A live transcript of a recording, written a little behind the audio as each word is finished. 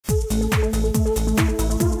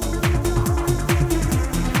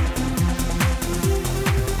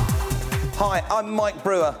Hi, I'm Mike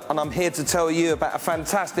Brewer and I'm here to tell you about a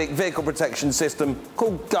fantastic vehicle protection system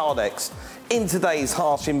called Gardex. In today's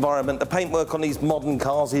harsh environment, the paintwork on these modern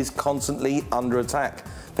cars is constantly under attack.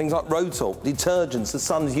 Things like road salt, detergents, the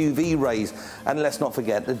sun's UV rays, and let's not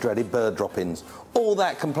forget the dreaded bird drop-ins. All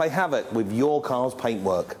that can play havoc with your car's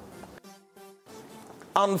paintwork.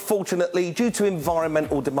 Unfortunately, due to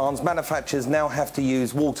environmental demands, manufacturers now have to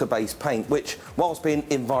use water-based paint, which, whilst being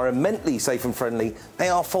environmentally safe and friendly, they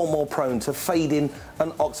are far more prone to fading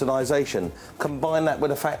and oxidisation. Combine that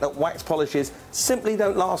with the fact that wax polishes simply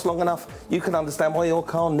don't last long enough, you can understand why your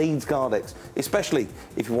car needs Gardex, especially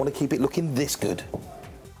if you want to keep it looking this good.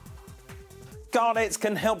 Gardex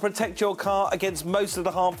can help protect your car against most of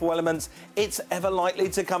the harmful elements it's ever likely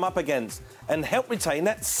to come up against and help retain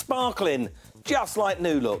that sparkling, just like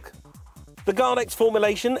new look. The Gardex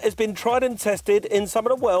formulation has been tried and tested in some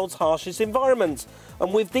of the world's harshest environments,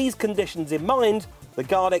 and with these conditions in mind, the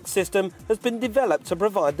Gardex system has been developed to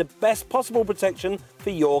provide the best possible protection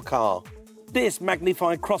for your car. This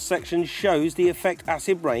magnified cross-section shows the effect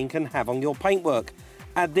acid rain can have on your paintwork.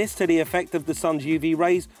 Add this to the effect of the sun's UV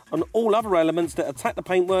rays on all other elements that attack the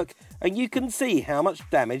paintwork, and you can see how much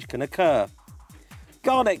damage can occur.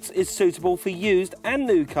 Gardex is suitable for used and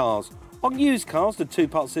new cars. On used cars, the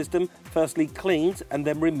two-part system firstly cleans and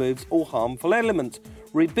then removes all harmful elements,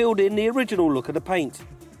 rebuilding the original look of the paint.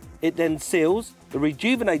 It then seals the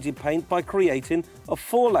rejuvenated paint by creating a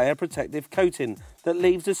 4-layer protective coating that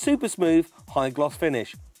leaves a super smooth, high-gloss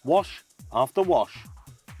finish, wash after wash.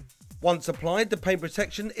 Once applied, the paint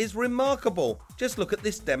protection is remarkable. Just look at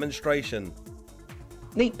this demonstration.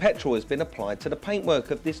 Neat petrol has been applied to the paintwork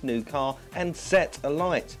of this new car and set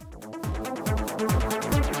alight.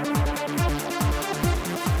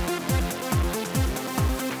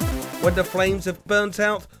 When the flames have burnt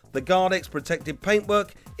out, the Gardex protective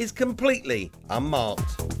paintwork is completely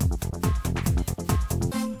unmarked.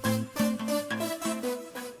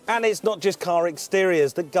 And it's not just car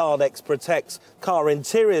exteriors that Gardex protects. Car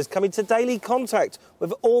interiors come into daily contact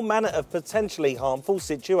with all manner of potentially harmful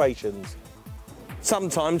situations.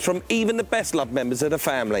 Sometimes from even the best loved members of the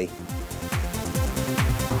family.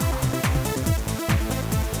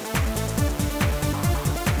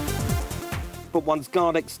 But once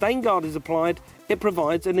Gardex Stain Guard is applied, it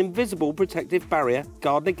provides an invisible protective barrier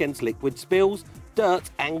guarding against liquid spills, dirt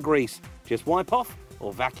and grease. Just wipe off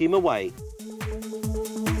or vacuum away.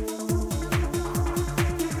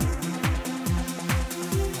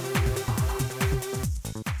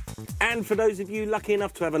 And for those of you lucky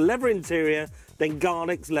enough to have a leather interior, then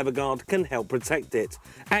Gardex Leather Guard can help protect it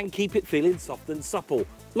and keep it feeling soft and supple,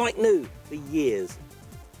 like new for years.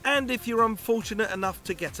 And if you're unfortunate enough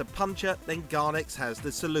to get a puncture, then Gardex has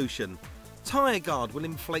the solution. Tyre Guard will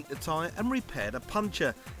inflate the tyre and repair the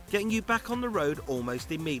puncture, getting you back on the road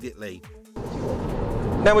almost immediately.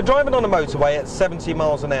 Now we're driving on a motorway at 70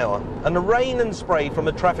 miles an hour, and the rain and spray from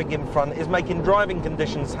the traffic in front is making driving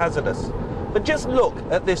conditions hazardous. But just look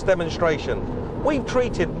at this demonstration. We've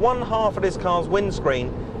treated one half of this car's windscreen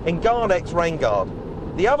in Gardex Rain Guard.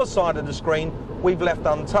 The other side of the screen we've left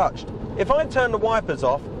untouched. If I turn the wipers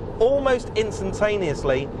off, almost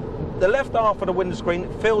instantaneously, the left half of the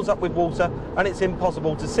windscreen fills up with water and it's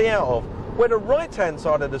impossible to see out of. Where the right-hand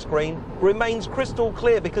side of the screen remains crystal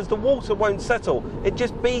clear because the water won't settle. It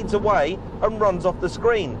just beads away and runs off the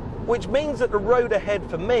screen, which means that the road ahead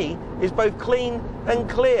for me is both clean and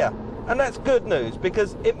clear. And that's good news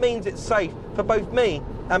because it means it's safe for both me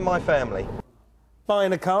and my family.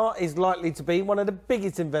 Buying a car is likely to be one of the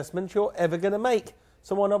biggest investments you're ever going to make.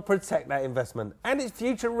 So why not protect that investment and its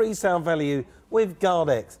future resale value with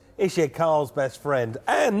Gardex? It's your car's best friend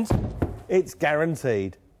and it's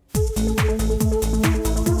guaranteed.